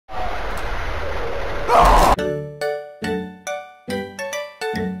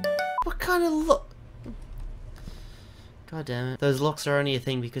What kind of look? God damn it. Those locks are only a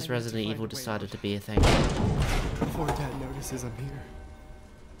thing because Resident Evil decided to be a thing. Before Dad notices I'm here.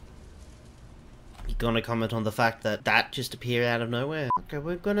 You gonna comment on the fact that that just appeared out of nowhere? Okay,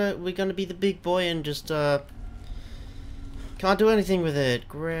 we're gonna be the big boy and just can't do anything with it.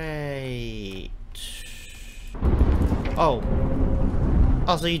 Great. Oh.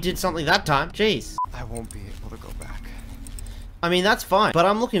 Oh, so you did something that time? Jeez. I won't be able to go back. I mean, that's fine, but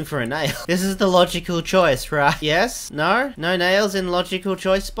I'm looking for a nail. This is the logical choice, right? Yes? No? No nails in logical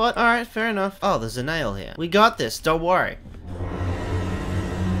choice spot? Alright, fair enough. Oh, there's a nail here. We got this, don't worry.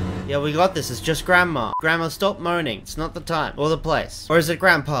 Yeah, we got this. It's just Grandma. Grandma, stop moaning. It's not the time. Or the place. Or is it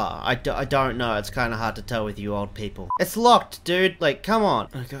Grandpa? I don't know. It's kind of hard to tell with you old people. It's locked, dude. Like, come on.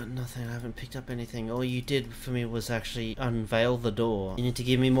 I got nothing. I haven't picked up anything. All you did for me was actually unveil the door. You need to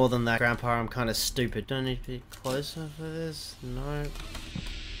give me more than that, Grandpa. I'm kind of stupid. Don't need to be closer for this. No.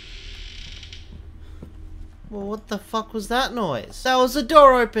 Well, what the fuck was that noise? That was a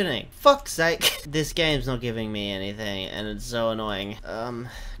door opening. Fuck's sake. This game's not giving me anything, and it's so annoying.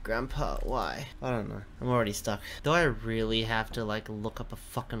 Grandpa, why? I don't know. I'm already stuck. Do I really have to, like, look up a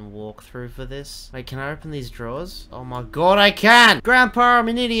fucking walkthrough for this? Wait, can I open these drawers? Oh my god, I can! Grandpa, I'm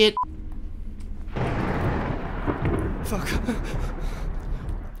an idiot! Fuck.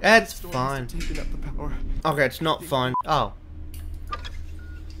 It's fine. Taking up the power. Okay, it's not fine. Oh.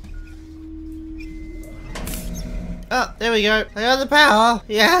 Oh, there we go. I got the power!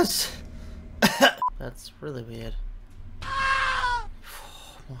 Yes! That's really weird.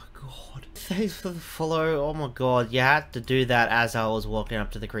 Thanks for the follow. Oh my god, you had to do that as I was walking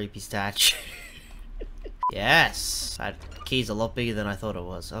up to the creepy statue. Yes! That key's a lot bigger than I thought it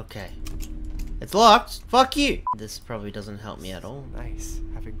was. Okay. It's locked! Fuck you! This probably doesn't help me at all. Nice,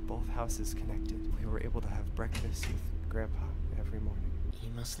 having both houses connected. We were able to have breakfast with Grandpa every morning. You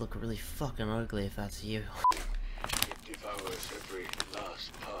must look really fucking ugly if that's you. It devours every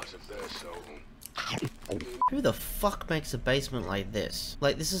last part of their soul. Who the fuck makes a basement like this?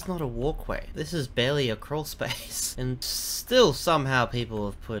 Like, this is not a walkway. This is barely a crawl space. And still somehow people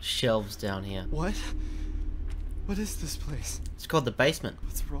have put shelves down here. What? What is this place? It's called the basement.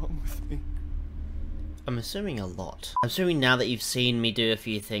 What's wrong with me? I'm assuming a lot. I'm assuming now that you've seen me do a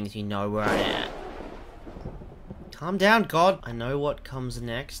few things, you know where I am. Calm down, God. I know what comes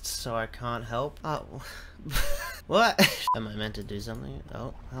next, so I can't help. Oh. What? Am I meant to do something?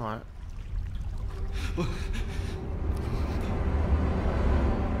 Oh, alright.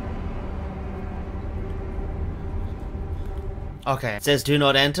 Okay, it says do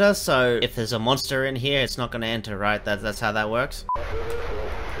not enter, so if there's a monster in here, it's not gonna enter, right? That's how that works?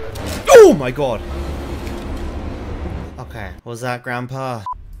 Oh my god! Okay, what was that, Grandpa?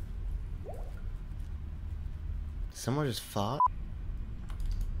 Someone just fart?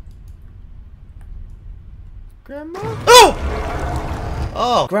 Grandma? Oh!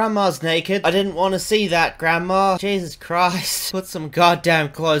 Oh, Grandma's naked. I didn't want to see that, Grandma. Jesus Christ. Put some goddamn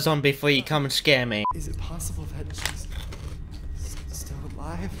clothes on before you come and scare me. Is it possible that she's still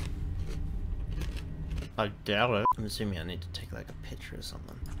alive? I doubt it. I'm assuming I need to take like a picture or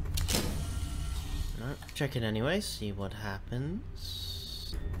something. No, check it anyway, see what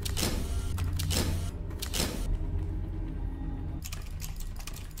happens.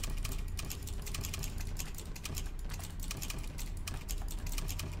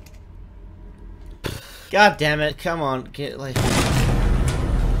 God damn it, come on, get like...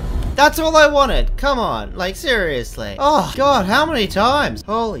 That's all I wanted, come on, like seriously. Oh god, how many times?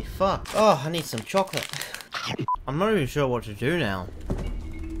 Holy fuck. Oh, I need some chocolate. I'm not even sure what to do now.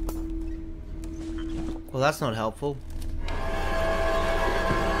 Well, that's not helpful.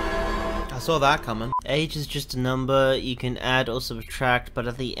 I saw that coming. Age is just a number you can add or subtract, but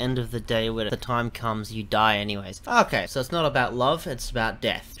at the end of the day, when the time comes, you die anyways. Okay, so it's not about love, it's about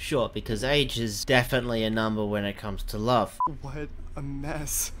death. Sure, because age is definitely a number when it comes to love. What a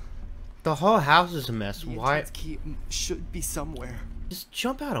mess. The whole house is a mess. The Why? entrance key should be somewhere. Just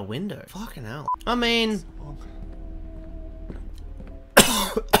jump out a window. Fucking hell. I mean...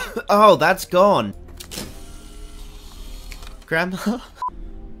 Oh, that's gone. Grandma?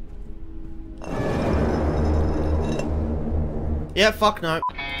 Yeah, fuck no.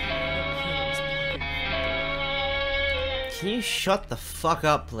 Can you shut the fuck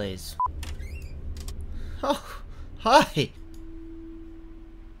up, please? Oh, hi!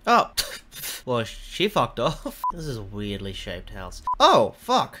 Oh, well, she fucked off. This is a weirdly shaped house. Oh,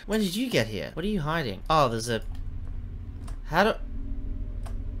 fuck! When did you get here? What are you hiding? Oh, there's a... How do...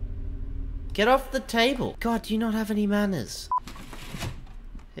 Get off the table! God, do you not have any manners?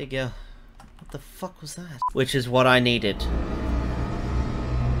 Here you go. What the fuck was that? Which is what I needed.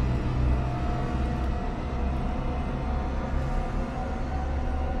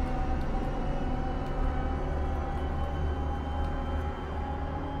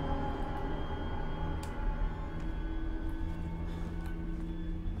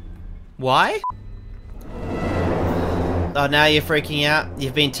 Why? Oh, now you're freaking out?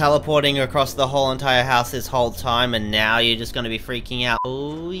 You've been teleporting across the whole entire house this whole time, and now you're just gonna be freaking out.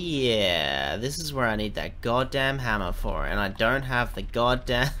 Oh yeah, this is where I need that goddamn hammer for, and I don't have the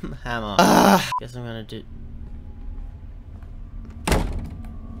goddamn hammer. Guess I'm gonna do...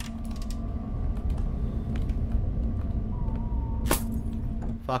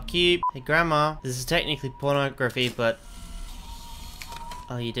 Fuck you. Hey Grandma, this is technically pornography, but...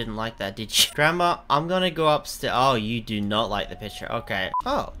 Oh, you didn't like that, did you? Grandma, I'm gonna go upstairs. Oh, you do not like the picture. Okay.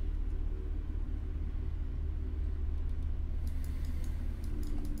 Oh.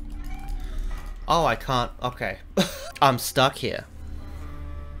 Oh, I can't. Okay. I'm stuck here.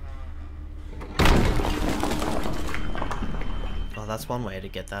 Oh, that's one way to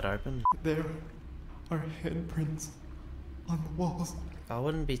get that open. There are handprints on the walls. I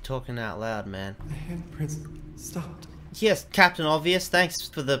wouldn't be talking out loud, man. The handprints stopped. Yes, Captain Obvious, thanks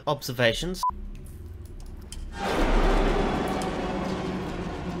for the observations.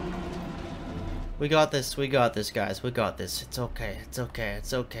 We got this, guys. We got this. It's okay, it's okay,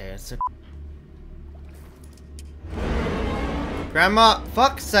 it's okay, it's okay. Grandma,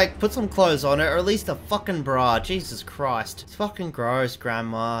 fuck's sake, put some clothes on it, or at least a fucking bra. Jesus Christ. It's fucking gross,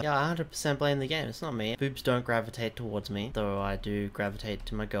 Grandma. Yeah, I 100% blame the game. It's not me. Boobs don't gravitate towards me, though I do gravitate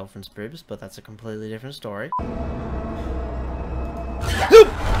to my girlfriend's boobs, but that's a completely different story.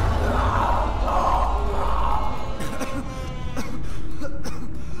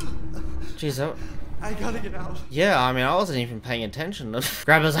 Jeez, I gotta get out. yeah, I mean, I wasn't even paying attention.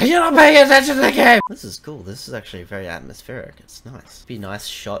 Grandma's like, you're not paying attention to the game! This is cool. This is actually very atmospheric. It's nice. Be a nice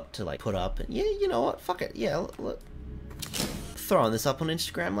shot to, like, put up. And yeah, you know what? Fuck it. Yeah, look. Throwing this up on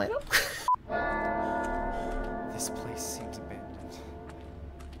Instagram later. This place seems abandoned.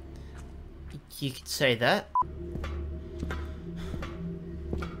 You could say that.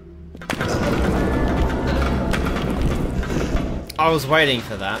 I was waiting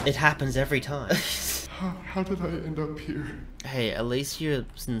for that. It happens every time. How did I end up here? Hey, at least you're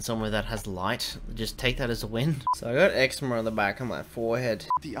in somewhere that has light. Just take that as a win. So I got eczema on the back of my forehead.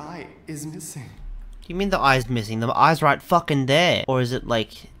 The eye is missing. Do you mean the eye's missing? The eye's right fucking there. Or is it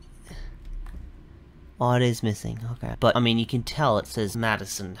like... Oh, it is missing. Okay. But, I mean, you can tell it says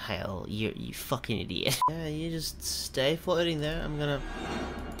MADiSON. Hell, you fucking idiot. Yeah, you just stay floating there. I'm gonna...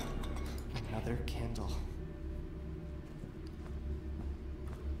 Another candle.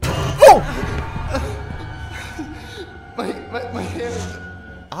 My hand.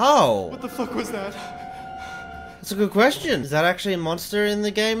 Oh! What the fuck was that? That's a good question. Is that actually a monster in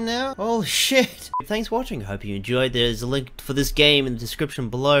the game now? Oh shit. Thanks for watching. Hope you enjoyed. There's a link for this game in the description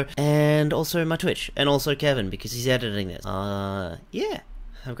below. And also my Twitch. And also Kevin, because he's editing this. Yeah.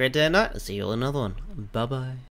 Have a great day and night. I'll see you all in another one. Bye bye.